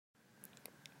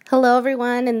Hello,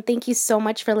 everyone, and thank you so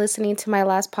much for listening to my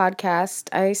last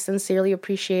podcast. I sincerely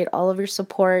appreciate all of your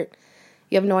support.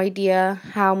 You have no idea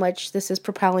how much this is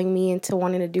propelling me into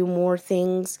wanting to do more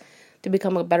things, to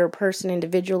become a better person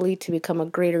individually, to become a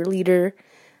greater leader.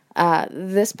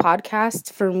 This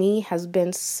podcast, for me, has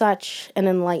been such an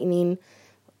enlightening,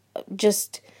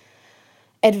 just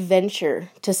adventure,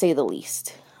 to say the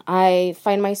least. I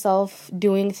find myself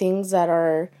doing things that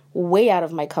are way out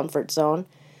of my comfort zone,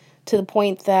 to the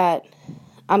point that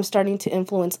I'm starting to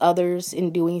influence others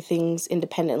in doing things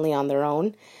independently on their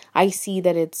own. I see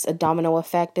that it's a domino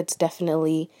effect. It's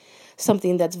definitely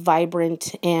something that's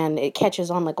vibrant and it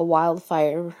catches on like a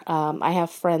wildfire. I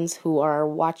have friends who are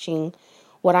watching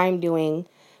what I'm doing,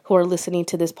 who are listening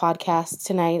to this podcast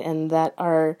tonight, and that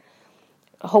are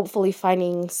hopefully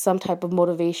finding some type of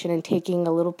motivation and taking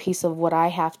a little piece of what I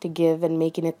have to give and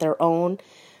making it their own,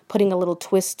 putting a little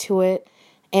twist to it,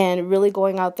 and really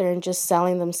going out there and just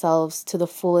selling themselves to the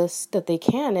fullest that they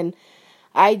can. And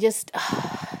I just,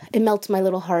 it melts my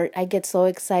little heart. I get so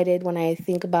excited when I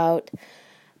think about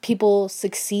people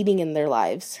succeeding in their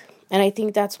lives. And I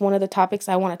think that's one of the topics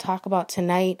I want to talk about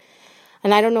tonight.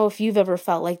 And I don't know if you've ever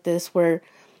felt like this, where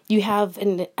you have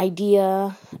an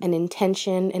idea, an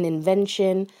intention, an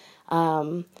invention,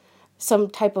 some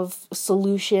type of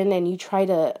solution, and you try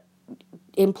to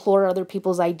implore other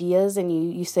people's ideas,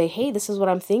 and you say, hey, this is what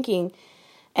I'm thinking,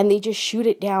 and they just shoot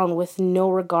it down with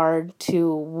no regard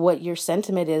to what your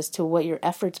sentiment is, to what your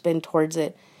effort's been towards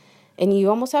it. And you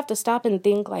almost have to stop and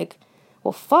think like,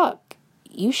 well, fuck,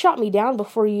 you shot me down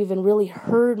before you even really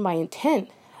heard my intent.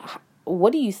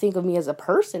 What do you think of me as a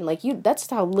person? Like, that's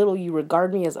how little you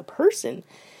regard me as a person.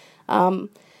 And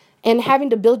having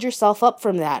to build yourself up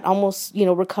from that, almost,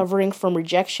 recovering from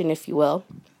rejection, if you will.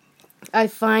 I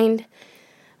find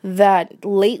that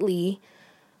lately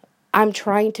I'm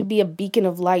trying to be a beacon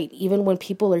of light, even when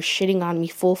people are shitting on me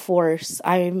full force.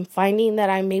 I'm finding that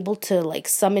I'm able to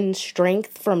summon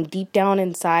strength from deep down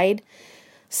inside,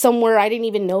 somewhere I didn't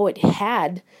even know it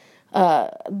had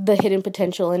the hidden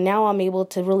potential. And now I'm able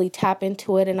to really tap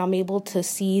into it, and I'm able to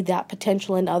see that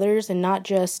potential in others and not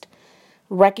just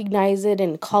recognize it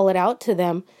and call it out to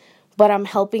them, but I'm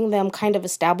helping them kind of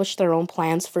establish their own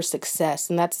plans for success.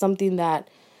 And that's something that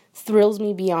thrills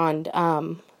me beyond.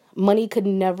 Money could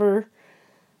never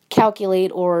calculate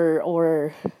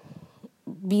or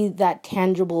be that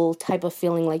tangible type of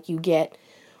feeling like you get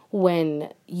when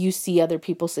you see other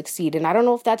people succeed. And I don't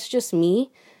know if that's just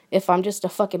me, if I'm just a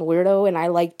fucking weirdo and I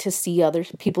like to see other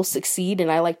people succeed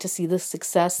and I like to see the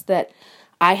success that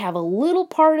I have a little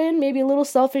part in, maybe a little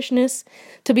selfishness,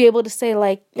 to be able to say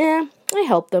I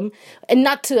helped them. And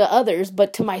not to others,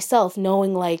 but to myself,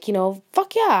 knowing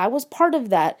fuck yeah, I was part of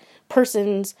that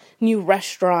person's new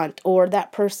restaurant or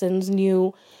that person's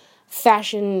new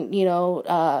fashion,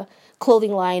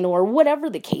 clothing line or whatever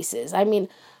the case is. I mean,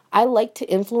 I like to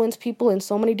influence people in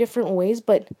so many different ways,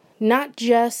 but not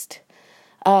just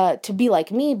to be like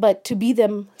me, but to be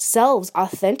themselves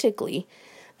authentically.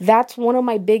 That's one of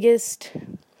my biggest,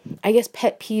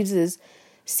 pet peeves, is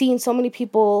seeing so many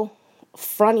people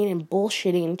fronting and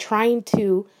bullshitting, trying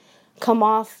to come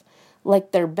off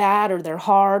like they're bad or they're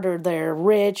hard or they're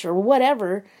rich or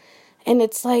whatever. And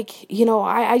it's like,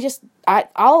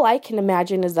 all I can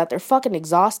imagine is that they're fucking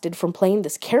exhausted from playing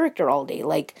this character all day.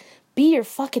 Like, be your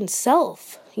fucking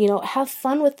self, have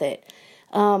fun with it.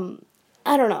 I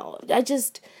don't know.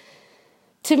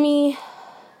 To me,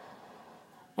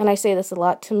 and I say this a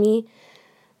lot, to me,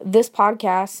 this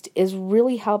podcast is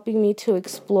really helping me to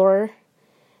explore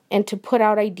and to put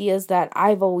out ideas that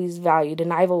I've always valued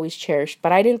and I've always cherished,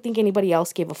 but I didn't think anybody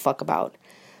else gave a fuck about.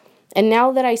 And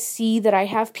now that I see that I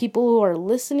have people who are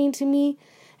listening to me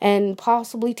and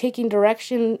possibly taking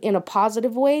direction in a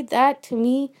positive way, that, to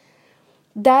me,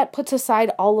 that puts aside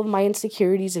all of my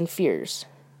insecurities and fears.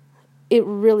 It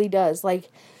really does. Like,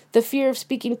 the fear of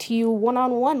speaking to you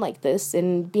one-on-one like this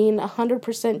and being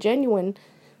 100% genuine,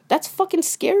 that's fucking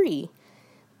scary.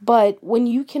 But when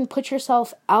you can put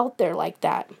yourself out there like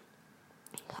that,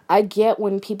 I get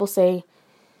when people say,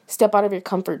 step out of your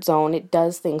comfort zone, it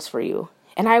does things for you.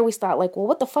 And I always thought, well,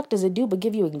 what the fuck does it do but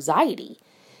give you anxiety?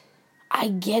 I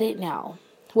get it now.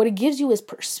 What it gives you is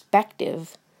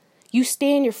perspective. You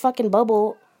stay in your fucking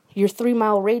bubble, your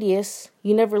 3-mile radius,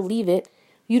 you never leave it.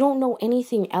 You don't know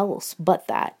anything else but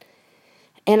that.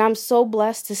 And I'm so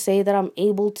blessed to say that I'm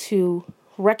able to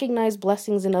recognize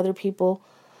blessings in other people.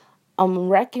 I'm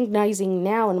recognizing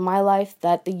now in my life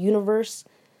that the universe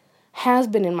has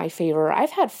been in my favor.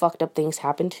 I've had fucked up things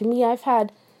happen to me. I've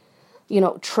had,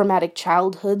 traumatic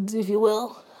childhoods, if you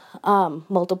will.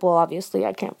 Multiple, obviously.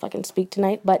 I can't fucking speak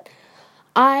tonight. But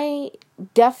I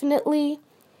definitely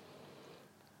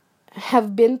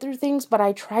have been through things, but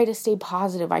I try to stay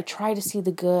positive. I try to see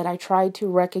the good. I try to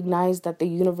recognize that the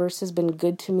universe has been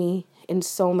good to me in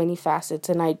so many facets.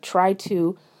 And I try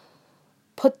to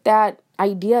put that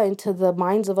idea into the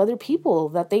minds of other people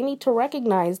that they need to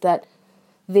recognize that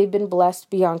they've been blessed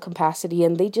beyond capacity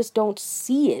and they just don't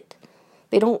see it.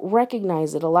 They don't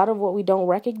recognize it. A lot of what we don't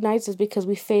recognize is because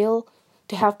we fail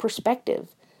to have perspective.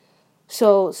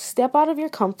 So step out of your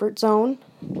comfort zone.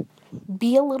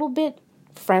 Be a little bit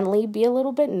friendly. Be a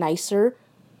little bit nicer.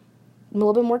 A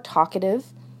little bit more talkative.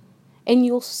 And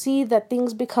you'll see that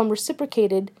things become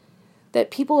reciprocated,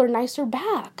 that people are nicer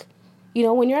back. You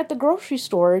know, when you're at the grocery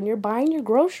store and you're buying your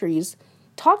groceries,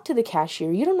 talk to the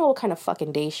cashier. You don't know what kind of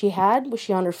fucking day she had. Was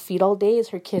she on her feet all day? Is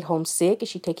her kid homesick? Is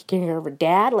she taking care of her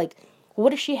dad? Like,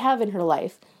 what does she have in her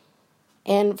life?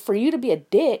 And for you to be a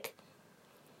dick,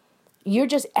 you're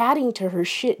just adding to her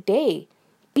shit day.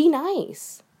 Be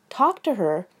nice. Talk to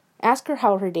her. Ask her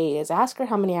how her day is. Ask her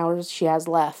how many hours she has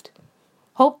left.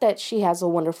 Hope that she has a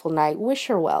wonderful night. Wish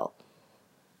her well.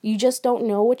 You just don't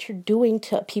know what you're doing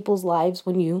to people's lives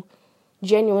when you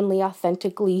genuinely,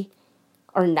 authentically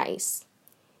are nice.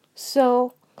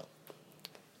 So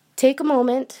take a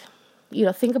moment,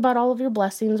 think about all of your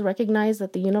blessings, recognize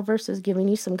that the universe is giving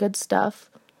you some good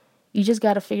stuff. You just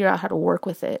got to figure out how to work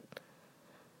with it.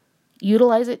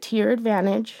 Utilize it to your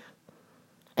advantage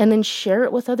and then share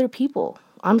it with other people.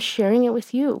 I'm sharing it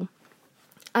with you.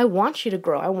 I want you to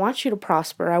grow. I want you to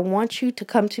prosper. I want you to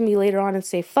come to me later on and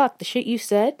say, fuck, the shit you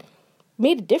said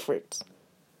made a difference.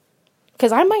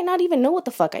 Because I might not even know what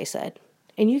the fuck I said.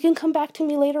 And you can come back to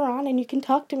me later on and you can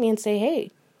talk to me and say,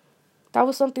 hey, that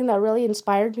was something that really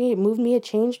inspired me. It moved me. It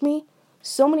changed me.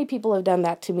 So many people have done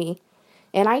that to me.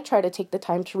 And I try to take the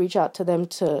time to reach out to them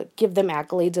to give them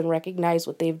accolades and recognize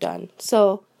what they've done.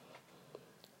 So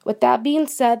with that being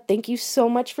said, thank you so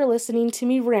much for listening to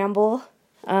me ramble.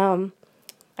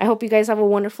 I hope you guys have a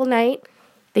wonderful night.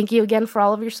 Thank you again for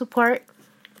all of your support.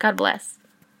 God bless.